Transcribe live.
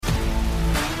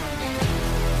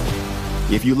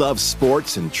If you love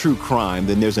sports and true crime,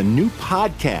 then there's a new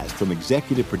podcast from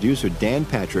executive producer Dan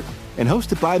Patrick and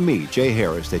hosted by me, Jay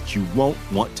Harris, that you won't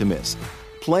want to miss.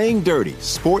 Playing Dirty: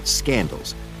 Sports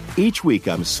Scandals. Each week,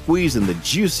 I'm squeezing the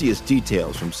juiciest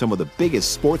details from some of the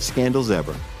biggest sports scandals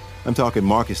ever. I'm talking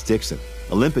Marcus Dixon,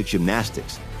 Olympic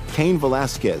gymnastics, Cain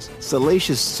Velasquez,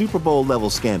 salacious Super Bowl-level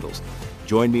scandals.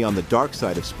 Join me on the dark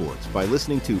side of sports by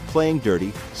listening to Playing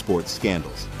Dirty: Sports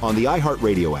Scandals on the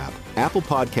iHeartRadio app, Apple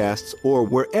Podcasts, or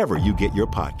wherever you get your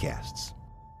podcasts.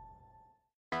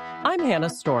 I'm Hannah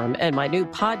Storm, and my new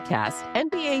podcast,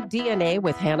 NBA DNA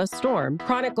with Hannah Storm,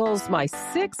 chronicles my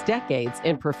 6 decades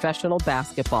in professional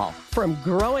basketball. From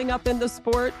growing up in the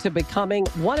sport to becoming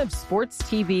one of sports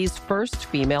TV's first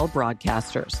female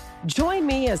broadcasters. Join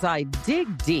me as I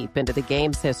dig deep into the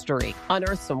game's history,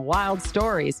 unearth some wild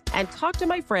stories, and talk to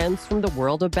my friends from the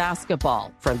world of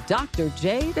basketball, from Dr.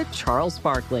 J to Charles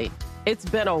Barkley. It's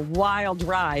been a wild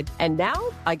ride, and now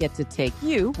I get to take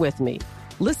you with me.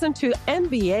 Listen to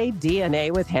NBA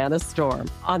DNA with Hannah Storm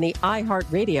on the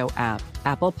iHeartRadio app,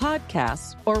 Apple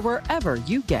Podcasts, or wherever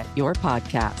you get your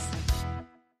podcasts.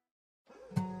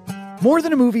 More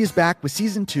Than a Movie is back with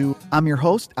Season 2. I'm your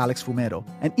host, Alex Fumero,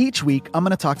 and each week I'm going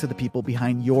to talk to the people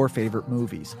behind your favorite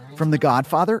movies. From The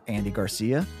Godfather, Andy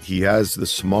Garcia. He has the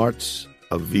smarts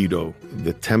of Vito,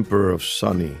 the temper of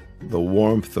Sonny, the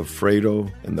warmth of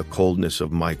Fredo, and the coldness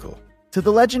of Michael. To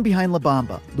the legend behind La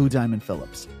Bamba, Lou Diamond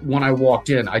Phillips. When I walked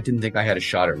in, I didn't think I had a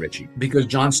shot at Richie because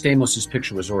John Stamos'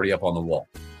 picture was already up on the wall.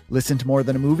 Listen to More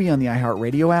Than a Movie on the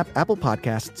iHeartRadio app, Apple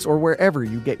Podcasts, or wherever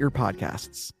you get your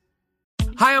podcasts.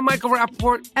 Hi, I'm Michael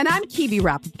Rappaport. And I'm Kibi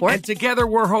Rappaport. And together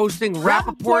we're hosting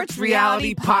Rappaport's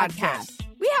Reality Podcast.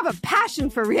 We have a passion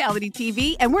for reality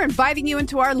TV, and we're inviting you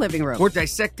into our living room. We're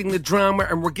dissecting the drama,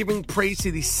 and we're giving praise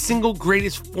to the single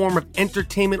greatest form of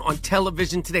entertainment on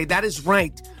television today. That is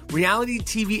right. Reality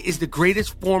TV is the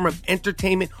greatest form of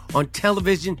entertainment on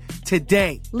television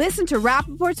today. Listen to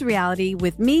Rappaport's Reality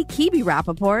with me, Kibi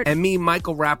Rappaport. And me,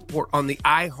 Michael Rappaport, on the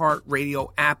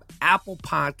iHeartRadio app, Apple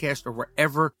Podcast, or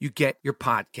wherever you get your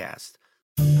podcast.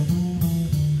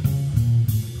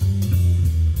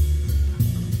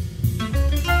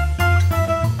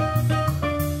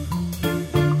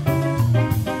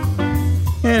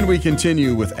 And we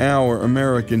continue with our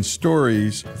American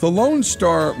stories. The Lone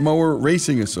Star Mower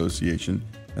Racing Association,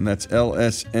 and that's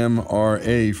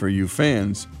LSMRA for you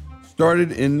fans,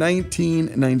 started in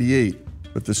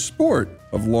 1998, but the sport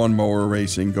of lawnmower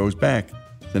racing goes back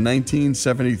to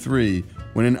 1973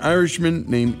 when an Irishman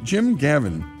named Jim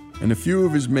Gavin and a few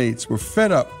of his mates were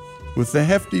fed up with the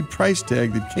hefty price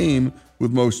tag that came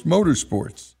with most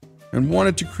motorsports and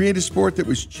wanted to create a sport that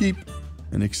was cheap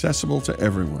and accessible to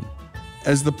everyone.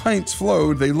 As the pints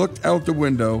flowed, they looked out the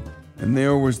window, and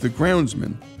there was the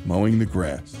groundsman mowing the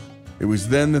grass. It was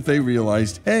then that they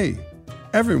realized, hey,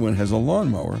 everyone has a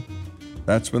lawnmower.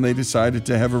 That's when they decided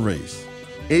to have a race.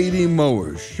 80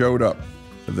 mowers showed up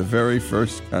for the very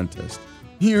first contest.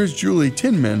 Here's Julie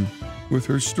Tinman with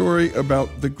her story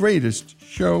about the greatest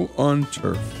show on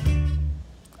turf.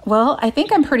 Well, I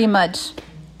think I'm pretty much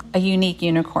a unique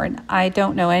unicorn. I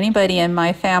don't know anybody in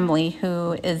my family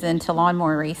who is into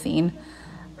lawnmower racing.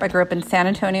 I grew up in San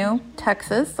Antonio,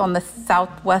 Texas, on the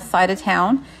southwest side of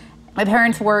town. My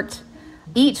parents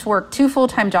each worked 2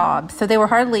 full-time jobs, so they were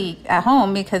hardly at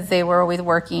home because they were always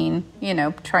working,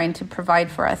 trying to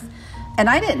provide for us. And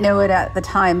I didn't know it at the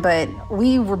time, but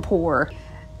we were poor,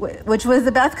 which was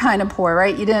the best kind of poor,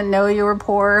 right? You didn't know you were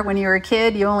poor when you were a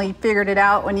kid. You only figured it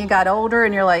out when you got older,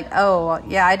 and you're like, oh,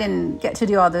 yeah, I didn't get to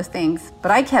do all those things.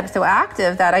 But I kept so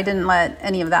active that I didn't let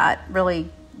any of that really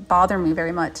bother me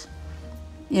very much.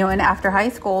 And after high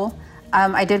school,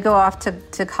 I did go off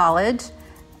to college.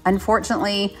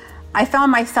 Unfortunately, I found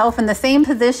myself in the same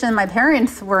position my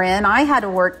parents were in. I had to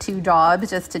work 2 jobs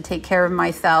just to take care of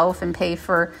myself and pay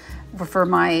for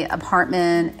my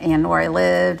apartment and where I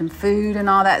lived and food and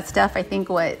all that stuff. I think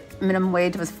what minimum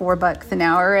wage was $4 an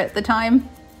hour at the time.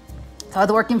 So I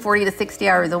was working 40 to 60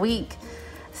 hours a week.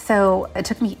 So it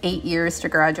took me 8 years to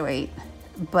graduate,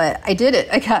 but I did it.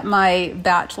 I got my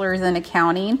bachelor's in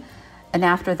accounting. And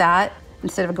after that,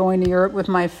 instead of going to Europe with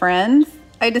my friends,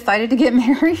 I decided to get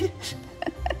married.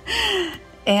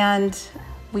 And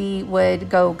we would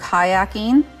go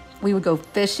kayaking. We would go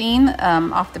fishing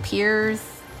off the piers.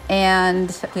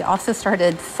 And we also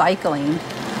started cycling.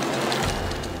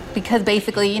 Because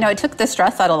basically, it took the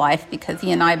stress out of life because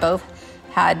he and I both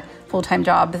had full-time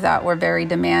jobs that were very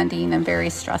demanding and very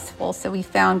stressful. So we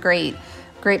found great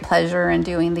pleasure in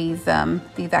doing these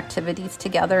activities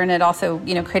together, and it also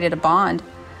created a bond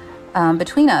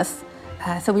between us.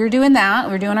 So we were doing that.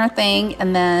 We were doing our thing.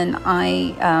 And then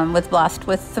I was blessed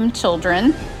with some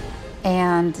children.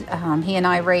 And he and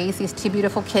I raised these 2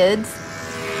 beautiful kids.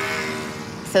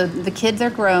 So the kids are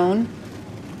grown.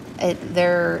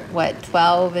 They're,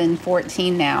 12 and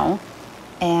 14 now.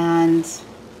 And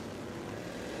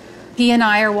he and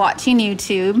I are watching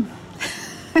YouTube.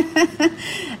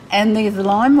 And these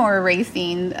lawnmower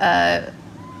racing,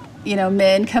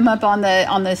 men come up on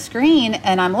the screen.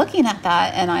 And I'm looking at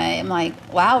that. And I'm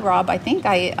like, wow, Rob, I think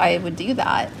I would do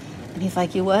that. And he's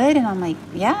like, you would? And I'm like,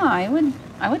 yeah, I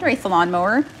would race a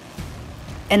lawnmower.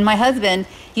 And my husband,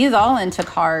 he's all into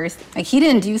cars. Like, he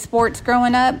didn't do sports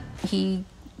growing up. He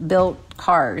built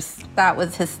cars. That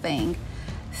was his thing.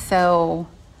 So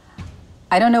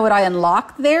I don't know what I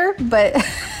unlocked there, but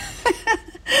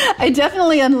I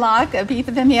definitely unlocked a piece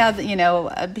of him. He has,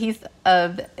 a piece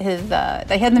of his,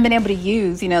 that he hasn't been able to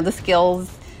use, the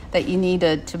skills that you need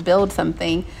to build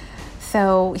something.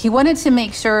 So he wanted to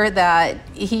make sure that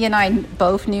he and I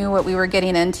both knew what we were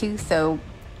getting into. So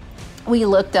we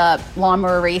looked up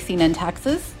lawnmower racing in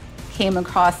Texas, came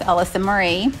across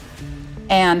LSMRA,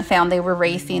 and found they were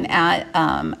racing at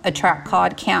a track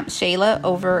called Camp Shayla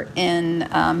over in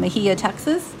Mejia,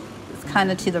 Texas. It's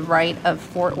kind of to the right of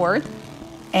Fort Worth.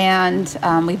 And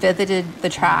we visited the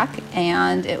track,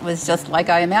 and it was just like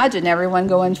I imagined, everyone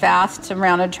going fast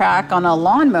around a track on a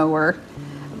lawnmower.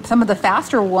 Some of the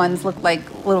faster ones looked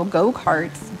like little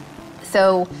go-karts.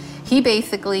 So he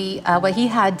basically, what he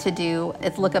had to do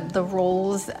is look up the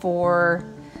rules for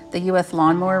the U.S.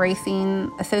 Lawnmower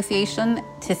Racing Association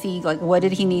to see, what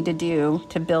did he need to do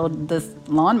to build this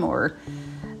lawnmower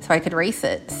so I could race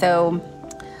it. So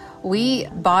we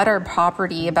bought our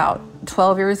property about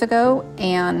 12 years ago,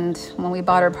 and when we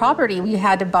bought our property, we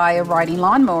had to buy a riding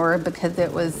lawnmower because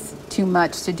it was too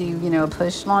much to do, a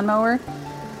push lawnmower.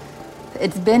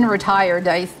 It's been retired.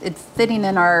 It's sitting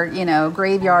in our,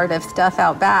 graveyard of stuff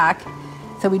out back.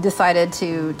 So we decided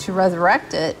to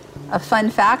resurrect it. A fun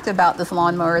fact about this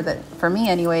lawnmower, that for me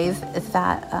anyways, is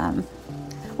that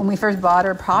when we first bought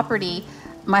our property,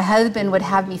 my husband would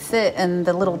have me sit in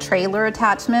the little trailer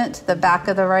attachment to the back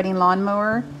of the riding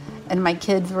lawnmower. And my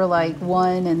kids were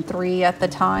 1 and 3 at the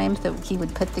time. So he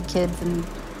would put the kids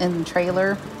in the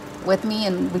trailer with me,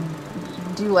 and we'd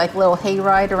do little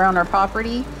hayride around our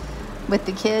property with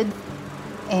the kids,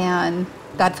 and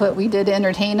that's what we did to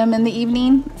entertain them in the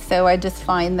evening. So I just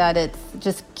find that it's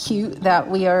just cute that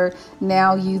we are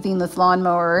now using this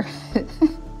lawnmower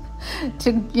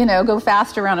to, go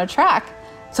fast around a track.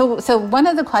 So one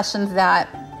of the questions that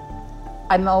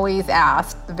I'm always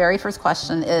asked, the very first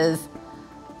question, is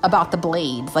about the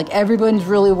blades. Everyone's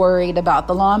really worried about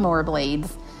the lawnmower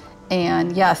blades.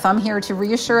 And yes, I'm here to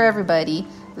reassure everybody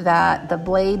that the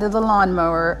blade of the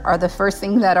lawnmower are the first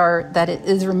thing that it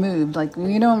is removed.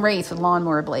 We don't race with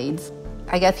lawnmower blades.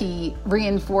 I guess he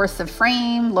reinforced the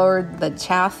frame, lowered the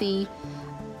chassis.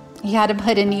 He had to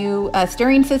put a new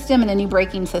steering system and a new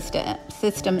braking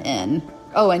system in.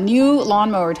 Oh, and new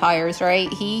lawnmower tires,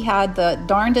 right? He had the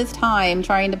darndest time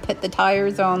trying to put the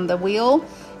tires on the wheel,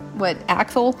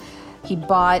 axle. He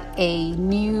bought a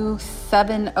new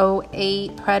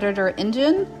 708 Predator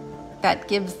engine that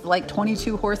gives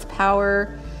 22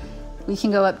 horsepower. We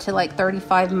can go up to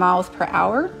 35 miles per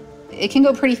hour. It can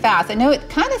go pretty fast. I know it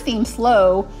kind of seems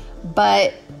slow,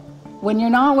 but when you're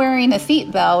not wearing a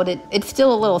seatbelt, it's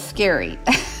still a little scary.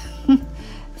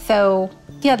 So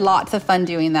he had lots of fun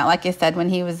doing that. Like I said, when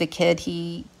he was a kid,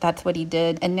 that's what he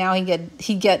did. And now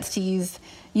he gets to use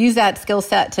that skill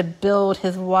set to build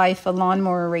his wife a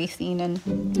lawnmower racing. And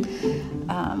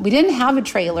we didn't have a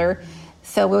trailer,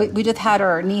 so we just had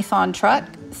our Nissan truck.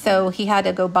 So he had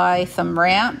to go buy some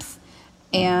ramps,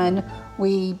 and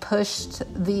we pushed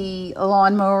the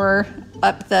lawnmower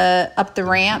up the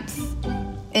ramps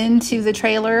into the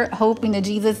trailer, hoping to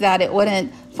Jesus that it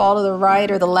wouldn't fall to the right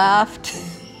or the left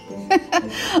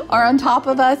or on top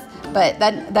of us. But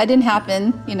that didn't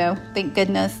happen, thank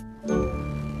goodness.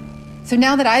 So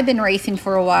now that I've been racing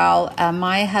for a while,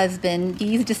 my husband,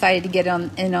 he's decided to get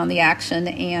in on the action,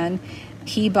 and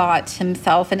he bought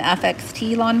himself an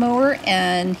FXT lawnmower,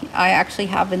 and I actually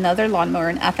have another lawnmower,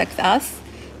 an FXS,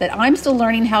 that I'm still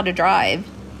learning how to drive.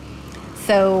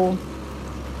 So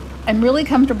I'm really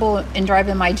comfortable in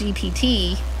driving my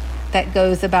GPT that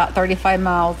goes about 35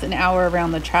 miles an hour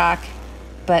around the track,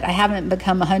 but I haven't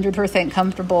become 100%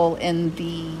 comfortable in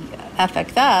the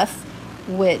FXS,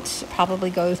 which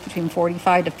probably goes between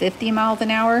 45 to 50 miles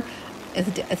an hour.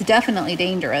 It's definitely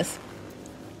dangerous.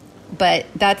 But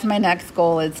that's my next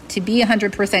goal, is to be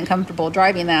 100% comfortable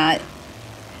driving that.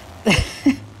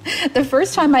 The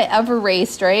first time I ever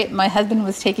raced, right, my husband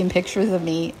was taking pictures of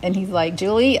me, and he's like,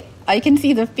 Julie, I can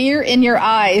see the fear in your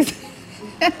eyes.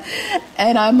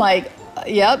 And I'm like,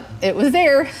 yep, it was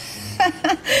there.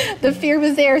 The fear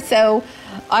was there. So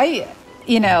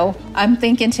I'm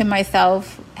thinking to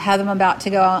myself, as I'm about to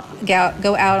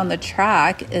go out on the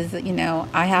track, is that,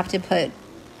 I have to put,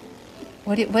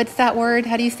 what's that word?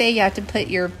 How do you say? You have to put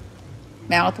your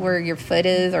mouth where your foot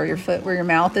is, or your foot where your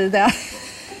mouth is at.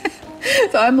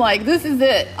 So I'm like, this is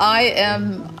it.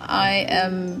 I'm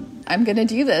going to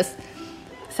do this.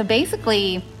 So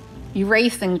basically, you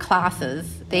race in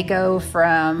classes. They go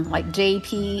from, like,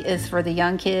 JP is for the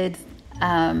young kids,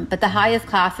 but the highest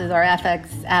classes are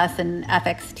FXS and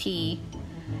FXT.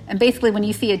 And basically, when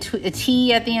you see a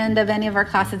T at the end of any of our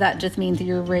classes, that just means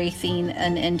you're racing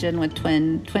an engine with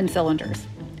twin cylinders.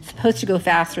 It's supposed to go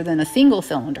faster than a single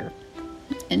cylinder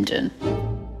engine.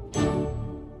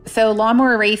 So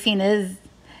lawnmower racing is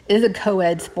a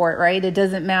co-ed sport, right? It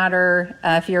doesn't matter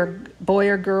if you're a boy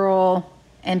or girl.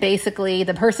 And basically,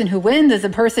 the person who wins is the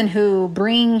person who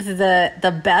brings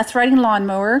the best riding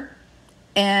lawnmower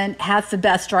and has the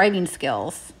best driving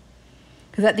skills.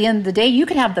 Because at the end of the day, you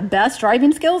could have the best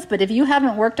driving skills, but if you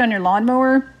haven't worked on your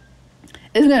lawnmower,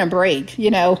 it's going to break,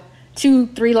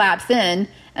 2-3 laps in,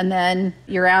 and then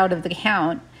you're out of the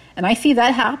count. And I see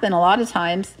that happen a lot of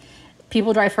times.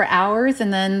 People drive for hours,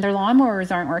 and then their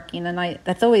lawnmowers aren't working, and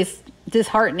that's always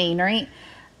disheartening, right?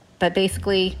 But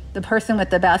basically, the person with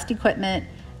the best equipment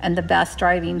and the best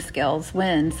driving skills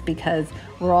wins, because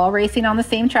we're all racing on the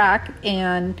same track,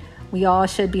 and we all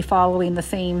should be following the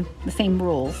same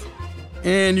rules.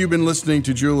 And you've been listening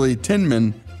to Julie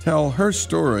Tinman tell her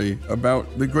story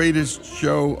about the greatest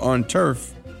show on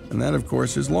turf, and that, of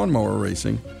course, is lawnmower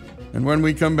racing. And when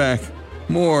we come back,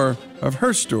 more of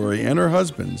her story and her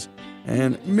husband's,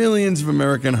 and millions of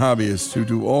American hobbyists who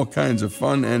do all kinds of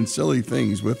fun and silly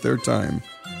things with their time,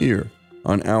 here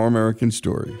on Our American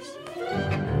Stories.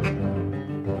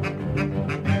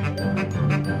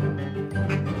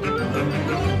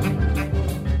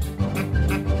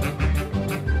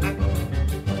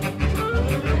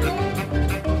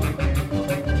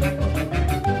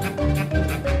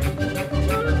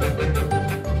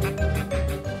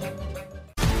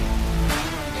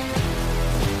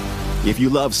 If you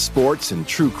love sports and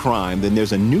true crime, then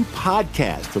there's a new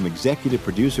podcast from executive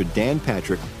producer Dan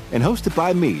Patrick and hosted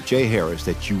by me, Jay Harris,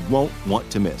 that you won't want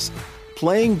to miss.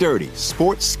 Playing Dirty: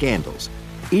 Sports Scandals.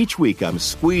 Each week, I'm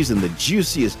squeezing the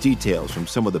juiciest details from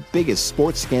some of the biggest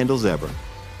sports scandals ever.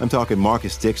 I'm talking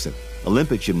Marcus Dixon,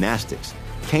 Olympic gymnastics,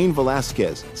 Cain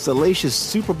Velasquez, salacious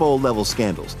Super Bowl-level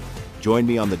scandals. Join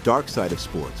me on the dark side of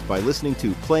sports by listening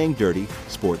to Playing Dirty: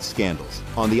 Sports Scandals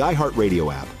on the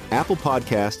iHeartRadio app, Apple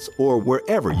Podcasts, or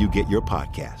wherever you get your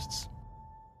podcasts.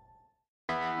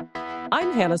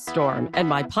 I'm Hannah Storm, and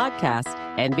my podcast,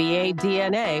 NBA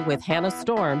DNA with Hannah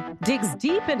Storm, digs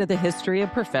deep into the history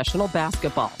of professional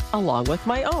basketball, along with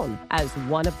my own, as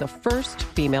one of the first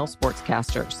female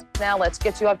sportscasters. Now let's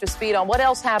get you up to speed on what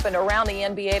else happened around the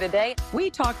NBA today. We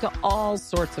talk to all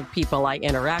sorts of people I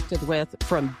interacted with,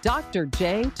 from Dr.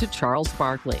 J to Charles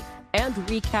Barkley, and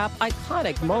recap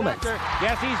iconic moments.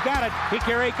 Yes, he's got it.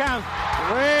 Here he comes.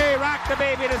 Way rock the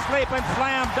baby to sleep and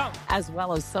slam dunk. As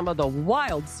well as some of the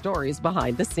wild stories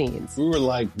behind the scenes. We were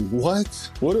like, what?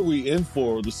 What are we in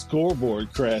for? The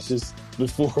scoreboard crashes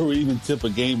before we even tip a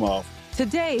game off.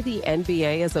 Today, the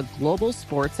NBA is a global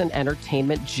sports and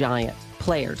entertainment giant.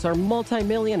 Players are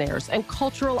multimillionaires and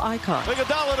cultural icons.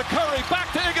 Iguodala to Curry,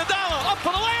 back to Iguodala, up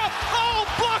for the layup.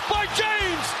 Oh, blocked by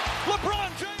James.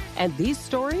 LeBron James. And these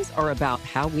stories are about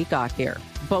how we got here,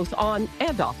 both on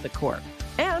and off the court.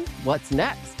 And what's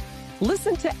next?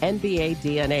 Listen to NBA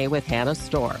DNA with Hannah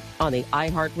Storm on the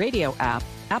iHeartRadio app,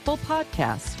 Apple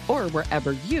Podcasts, or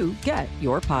wherever you get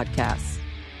your podcasts.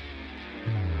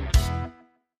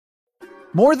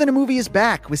 More Than a Movie is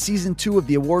back with Season 2 of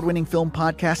the award-winning film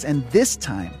podcast, and this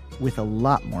time with a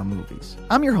lot more movies.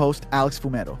 I'm your host, Alex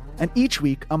Fumero, and each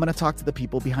week I'm going to talk to the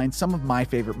people behind some of my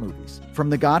favorite movies. From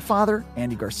The Godfather,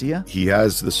 Andy Garcia. He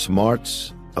has the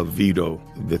smarts of Vito,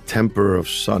 the temper of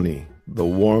Sonny, the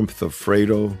warmth of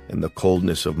Fredo, and the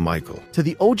coldness of Michael. To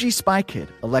the OG Spy Kid,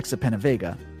 Alexa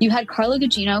Penavega. You had Carla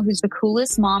Gugino, who's the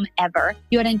coolest mom ever.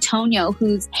 You had Antonio,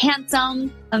 who's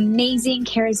handsome, amazing,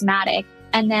 charismatic.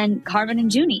 And then Carmen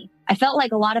and Junie. I felt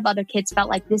like a lot of other kids felt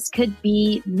like this could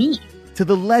be me. To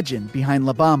the legend behind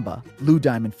La Bamba, Lou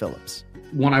Diamond Phillips.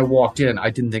 When I walked in, I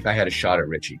didn't think I had a shot at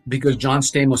Richie because John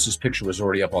Stamos' picture was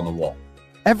already up on the wall.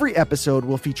 Every episode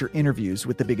will feature interviews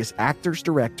with the biggest actors,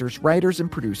 directors, writers, and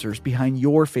producers behind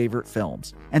your favorite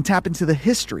films and tap into the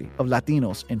history of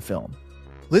Latinos in film.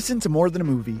 Listen to More Than a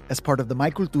Movie as part of the My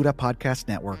Cultura podcast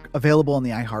network, available on the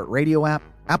iHeartRadio app,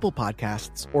 Apple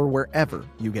Podcasts, or wherever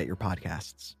you get your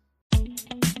podcasts.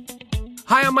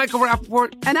 Hi, I'm Michael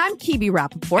Rappaport. And I'm Kibi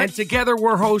Rappaport. And together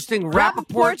we're hosting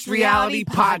Rappaport's Reality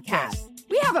Podcast.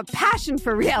 We have a passion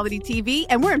for reality TV,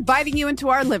 and we're inviting you into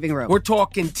our living room. We're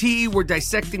talking tea, we're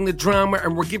dissecting the drama,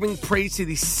 and we're giving praise to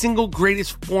the single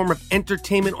greatest form of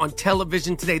entertainment on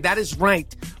television today. That is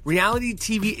right. Reality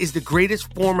TV is the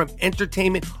greatest form of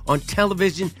entertainment on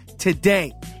television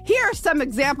today. Here are some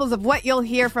examples of what you'll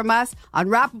hear from us on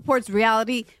Rappaport's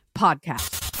Reality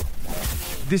Podcast.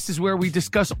 This is where we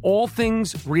discuss all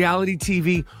things reality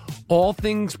TV, all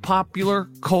things popular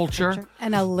culture.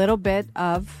 And a little bit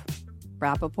of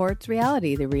Rappaport's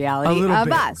reality, the reality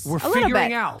of us. We're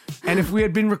figuring out. And if we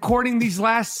had been recording these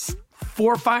last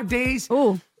 4 or 5 days,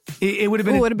 it would have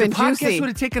been, the podcast juicy. would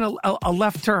have taken a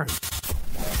left turn.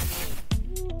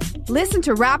 Listen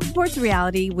to Rappaport's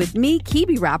Reality with me,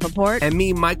 Kibi Rappaport. And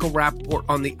me, Michael Rappaport,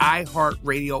 on the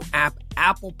iHeartRadio app,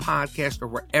 Apple Podcast, or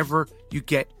wherever you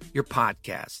get your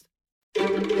podcast.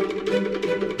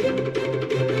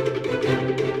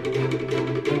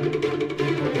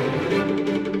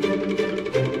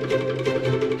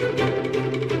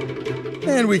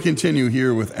 And we continue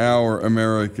here with Our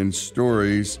American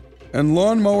Stories and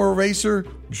lawnmower racer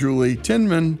Julie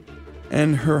Tinman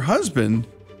and her husband,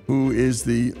 who is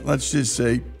the, let's just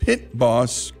say, pit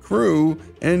boss, crew,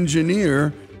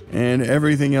 engineer, and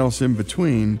everything else in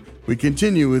between. We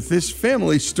continue with this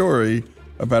family story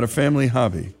about a family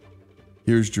hobby.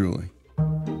 Here's Julie.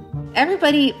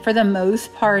 Everybody, for the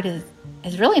most part, is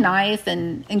really nice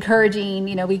and encouraging.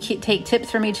 You know, we take tips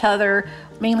from each other.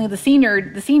 Mainly the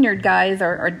senior guys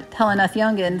are telling us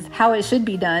youngins how it should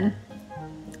be done.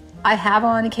 I have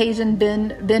on occasion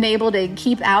been able to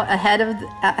keep out ahead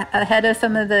of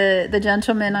some of the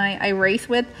gentlemen I race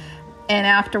with, and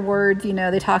afterwards, you know,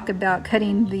 they talk about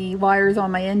cutting the wires on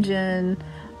my engine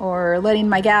or letting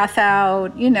my gas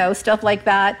out, you know, stuff like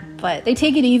that. But they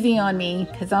take it easy on me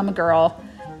because I'm a girl,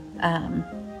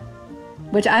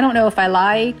 which I don't know if I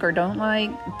like or don't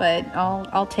like, but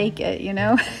I'll take it, you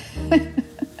know.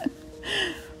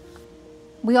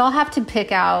 We all have to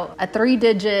pick out a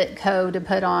 3-digit code to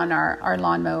put on our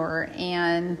lawnmower.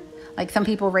 And like some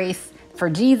people race for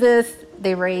Jesus,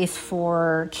 they race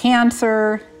for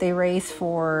cancer, they race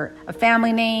for a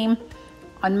family name.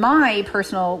 On my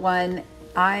personal one,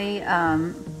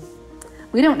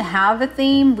 we don't have a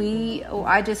theme.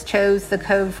 I just chose the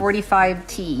code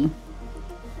 45T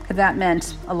because that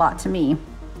meant a lot to me.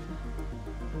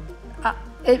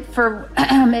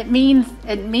 It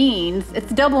means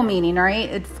it's double meaning, right?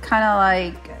 It's kind of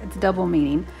like it's double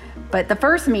meaning. But the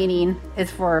first meaning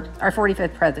is for our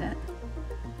 45th president.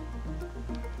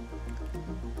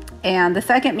 And the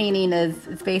second meaning is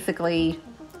basically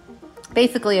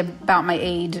about my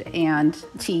age, and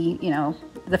T, you know,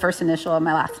 the first initial of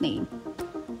my last name.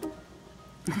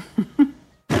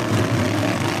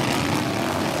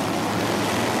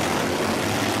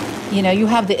 You know, you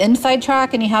have the inside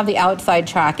track and you have the outside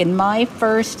track. In my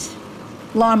first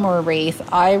lawnmower race,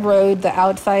 I rode the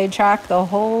outside track the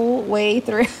whole way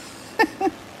through.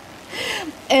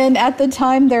 And at the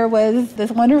time, there was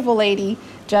this wonderful lady,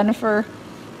 Jennifer,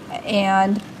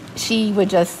 and she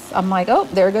would I'm like, oh,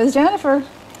 there goes Jennifer.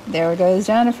 There goes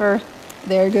Jennifer.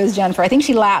 There goes Jennifer. I think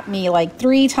she lapped me like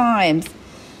 3 times.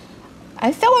 I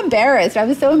was so embarrassed. I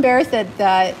was so embarrassed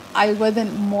that I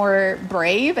wasn't more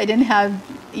brave. I didn't have,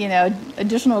 you know,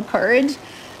 additional courage.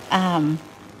 But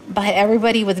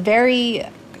everybody was very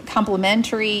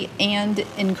complimentary and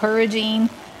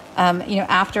encouraging, you know,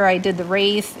 after I did the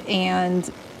race.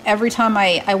 And every time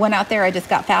I went out there, I just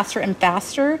got faster and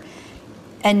faster.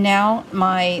 And now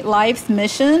my life's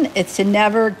mission is to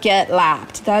never get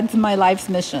lapped. That's my life's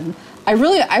mission. I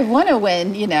want to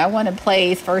win, you know, I want to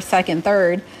place first, second,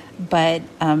 third. But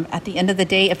at the end of the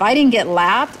day, if I didn't get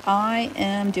lapped, I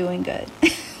am doing good.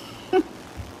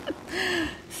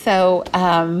 So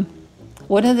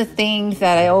one of the things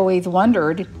that I always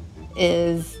wondered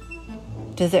is,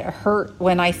 does it hurt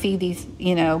when I see these,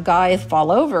 you know, guys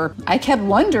fall over? I kept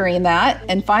wondering that.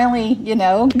 And finally, you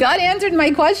know, God answered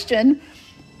my question.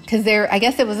 Because I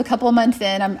guess it was a couple of months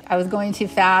in, I was going too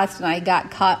fast and I got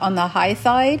caught on the high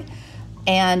side.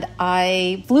 And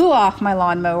I flew off my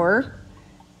lawnmower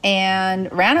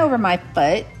and ran over my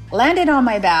foot, landed on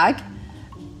my back,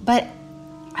 but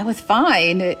I was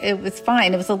fine. It was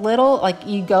fine. It was a little like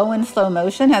you go in slow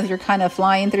motion as you're kind of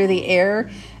flying through the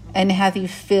air, and as you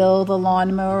feel the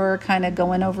lawnmower kind of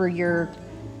going over your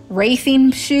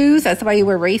racing shoes. That's why you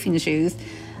wear racing shoes.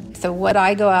 So what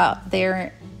I go out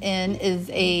there in is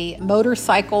a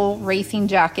motorcycle racing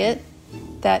jacket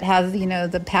that has, you know,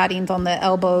 the paddings on the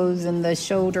elbows and the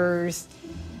shoulders.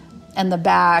 and the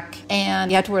back,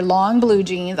 and you have to wear long blue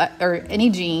jeans or any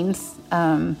jeans.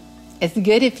 It's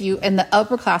good if you, in the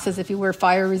upper classes, if you wear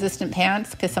fire-resistant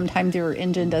pants, because sometimes your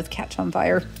engine does catch on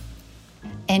fire.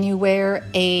 And you wear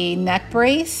a neck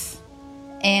brace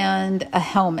and a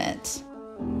helmet.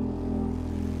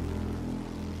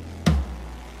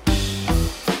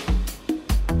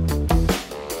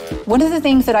 One of the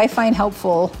things that I find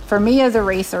helpful for me as a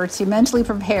racer to mentally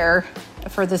prepare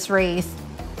for this race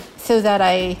so that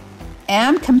I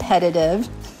am competitive,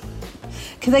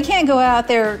 because I can't go out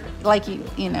there like,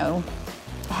 you know,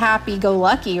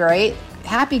 happy-go-lucky, right?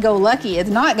 Happy-go-lucky is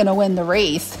not going to win the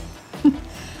race.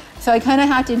 So I kind of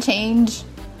have to change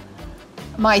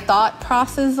my thought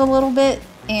process a little bit.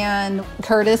 And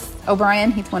Curtis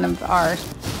O'Brien, he's one of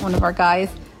our guys,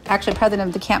 actually president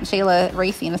of the Camp Shayla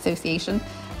Racing Association.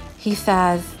 He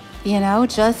says, you know,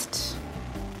 just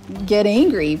get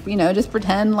angry, you know, just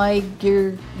pretend like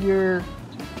you're, you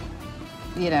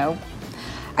know,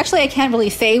 actually I can't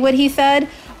really say what he said,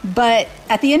 but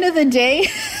at the end of the day,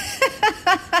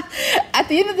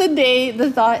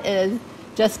 the thought is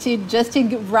just to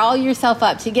rile yourself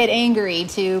up, to get angry,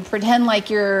 to pretend like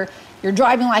you're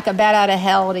driving like a bat out of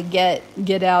hell to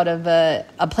get out of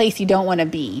a place you don't want to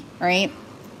be, right?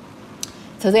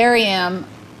 So there I am.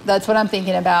 That's what I'm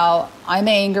thinking about. I'm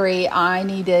angry. I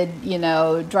need to, you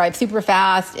know, drive super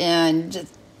fast and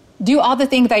just do all the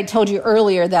things I told you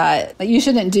earlier that you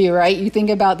shouldn't do, right? You think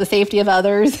about the safety of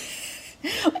others.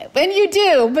 And you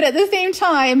do, but at the same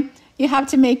time, you have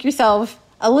to make yourself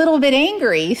a little bit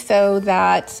angry so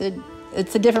that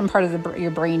it's a different part of your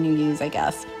brain you use, I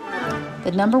guess.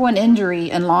 The number one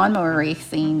injury in lawnmower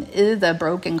racing is a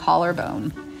broken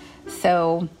collarbone.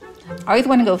 So I always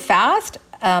want to go fast,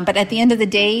 but at the end of the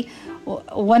day,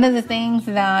 one of the things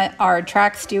that our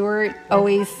track steward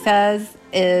always says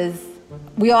is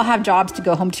we all have jobs to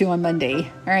go home to on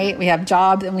Monday, right? We have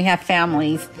jobs and we have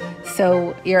families.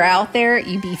 So you're out there,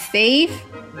 you be safe,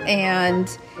 and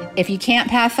if you can't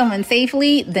pass someone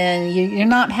safely, then you're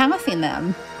not passing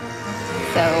them.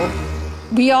 So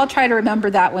we all try to remember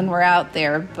that when we're out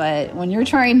there, but when you're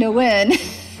trying to win,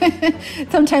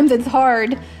 sometimes it's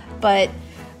hard. But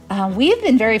we've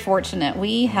been very fortunate.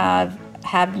 We have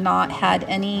not had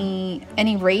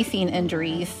any racing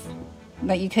injuries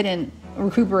that you couldn't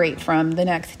recuperate from the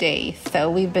next day. So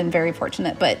we've been very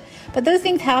fortunate. But those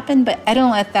things happen, but I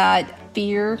don't let that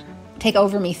fear take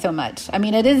over me so much. I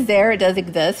mean, it is there, it does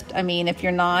exist. I mean, if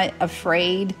you're not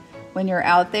afraid when you're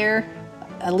out there,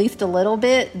 at least a little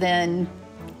bit, then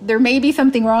there may be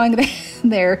something wrong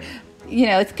there. You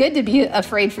know, it's good to be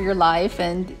afraid for your life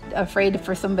and afraid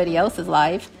for somebody else's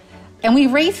life. And we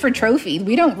race for trophies.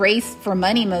 We don't race for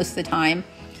money most of the time.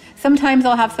 Sometimes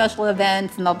they'll have special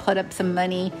events and they'll put up some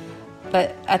money,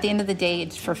 but at the end of the day,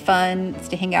 it's for fun. It's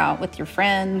to hang out with your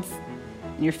friends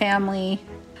and your family.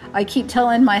 I keep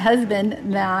telling my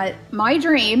husband that my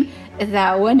dream is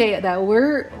that one day that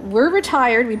we're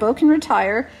retired, we both can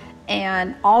retire,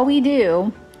 and all we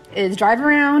do is drive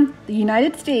around the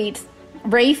United States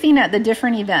racing at the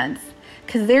different events.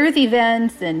 Because there's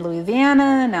events in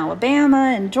Louisiana and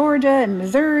Alabama and Georgia and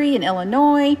Missouri and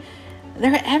Illinois.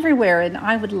 They're everywhere, and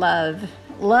I would love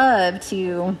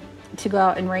to go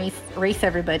out and race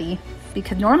everybody.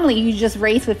 Because normally you just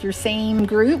race with your same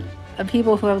group of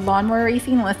people who have lawnmower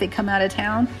racing unless they come out of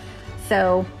town.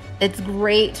 So it's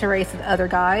great to race with other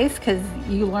guys because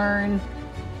you learn,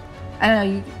 I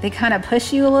don't know, they kind of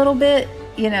push you a little bit,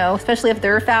 you know, especially if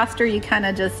they're faster, you kind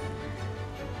of just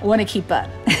want to keep up.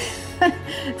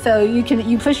 So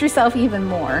you push yourself even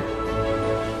more.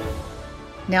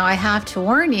 Now I have to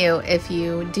warn you, if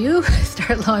you do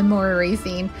start lawnmower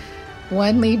racing,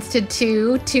 1 leads to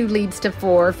 2, 2 leads to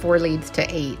 4, 4 leads to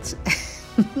 8.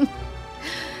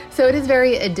 So it is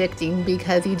very addicting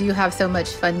because you do have so much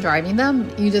fun driving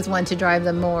them. You just want to drive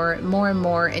them more and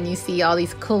more, and you see all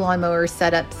these cool lawnmower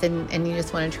setups and you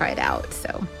just want to try it out.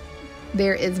 So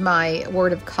there is my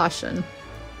word of caution.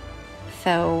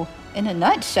 So in a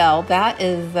nutshell, that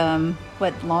is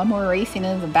what lawnmower racing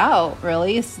is about,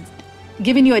 really. It's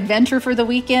giving you adventure for the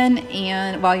weekend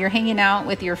and while you're hanging out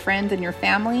with your friends and your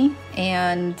family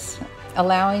and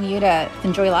allowing you to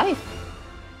enjoy life.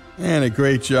 And a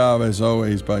great job, as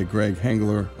always, by Greg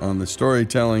Hengler on the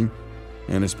storytelling.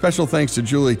 And a special thanks to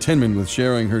Julie Tinman with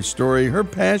sharing her story, her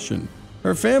passion,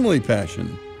 her family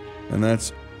passion, and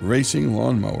that's racing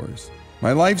lawnmowers.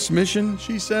 My life's mission,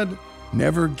 she said,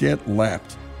 never get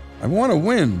lapped. I want to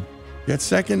win, get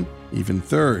second, even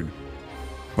third,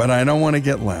 but I don't want to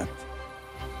get lapped.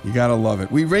 You gotta love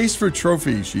it. We race for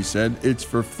trophies, she said. It's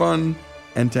for fun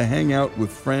and to hang out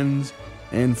with friends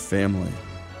and family.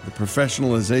 The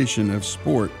professionalization of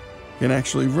sport can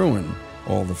actually ruin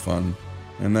all the fun.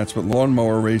 And that's what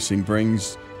lawnmower racing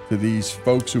brings to these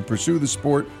folks who pursue the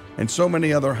sport and so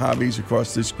many other hobbies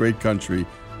across this great country.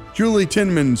 Julie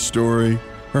Tinman's story,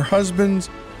 her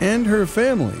husband's, and her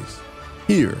family's,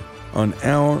 here on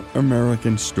Our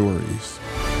American Stories.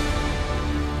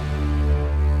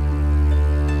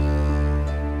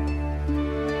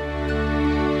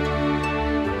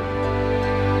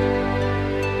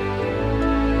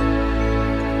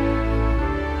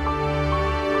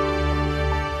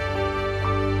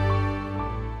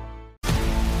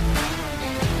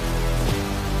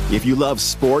 If you love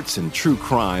sports and true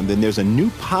crime, then there's a new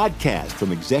podcast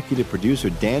from executive producer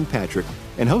Dan Patrick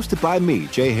and hosted by me,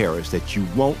 Jay Harris, that you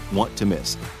won't want to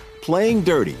miss. Playing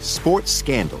Dirty: Sports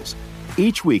Scandals.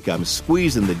 Each week, I'm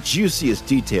squeezing the juiciest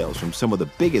details from some of the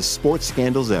biggest sports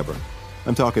scandals ever.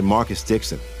 I'm talking Marcus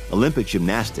Dixon, Olympic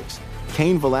gymnastics,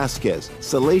 Cain Velasquez,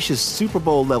 salacious Super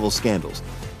Bowl-level scandals.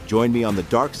 Join me on the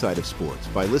dark side of sports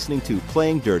by listening to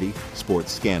Playing Dirty: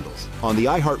 Sports Scandals on the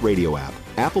iHeartRadio app,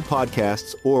 Apple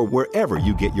Podcasts, or wherever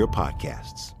you get your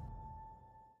podcasts.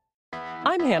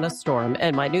 I'm Hannah Storm,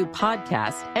 and my new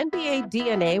podcast, NBA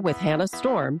DNA with Hannah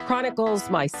Storm, chronicles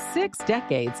my 6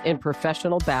 decades in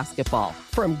professional basketball.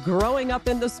 From growing up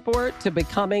in the sport to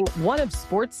becoming one of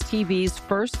sports TV's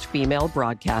first female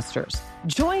broadcasters.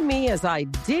 Join me as I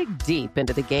dig deep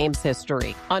into the game's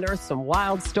history, unearth some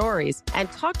wild stories,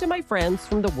 and talk to my friends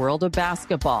from the world of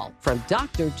basketball, from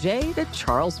Dr. J to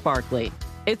Charles Barkley.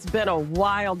 It's been a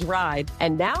wild ride,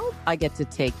 and now I get to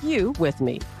take you with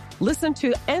me. Listen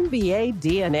to NBA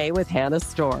DNA with Hannah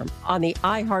Storm on the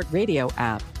iHeartRadio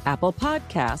app, Apple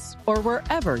Podcasts, or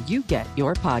wherever you get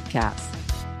your podcasts.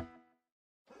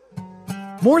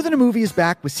 More Than a Movie is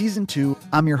back with Season 2.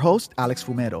 I'm your host, Alex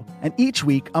Fumero, and each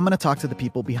week I'm going to talk to the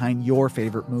people behind your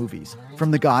favorite movies.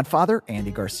 From The Godfather, Andy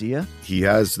Garcia. He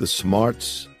has the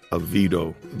smarts of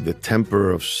Vito, the temper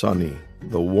of Sonny,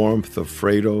 the warmth of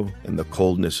Fredo, and the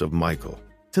coldness of Michael.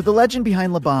 To the legend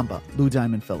behind La Bamba, Lou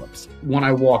Diamond Phillips. When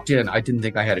I walked in, I didn't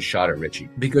think I had a shot at Richie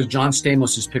because John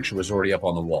Stamos' picture was already up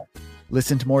on the wall.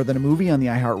 Listen to More Than a Movie on the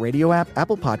iHeartRadio app,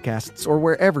 Apple Podcasts, or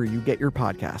wherever you get your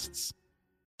podcasts.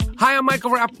 Hi, I'm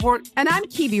Michael Rappaport. And I'm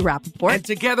Kibi Rappaport. And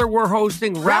together we're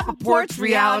hosting Rappaport's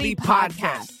Reality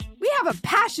Podcast. We have a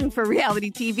passion for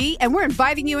reality TV, and we're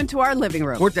inviting you into our living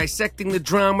room. We're dissecting the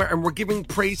drama, and we're giving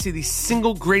praise to the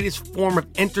single greatest form of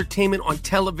entertainment on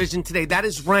television today. That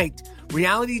is right.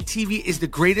 Reality TV is the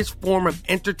greatest form of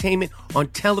entertainment on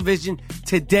television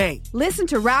today. Listen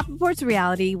to Rappaport's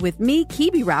Reality with me,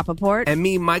 Kibi Rappaport. And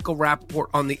me, Michael Rappaport,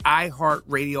 on the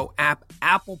iHeartRadio app,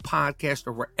 Apple Podcast,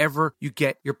 or wherever you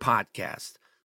get your podcast.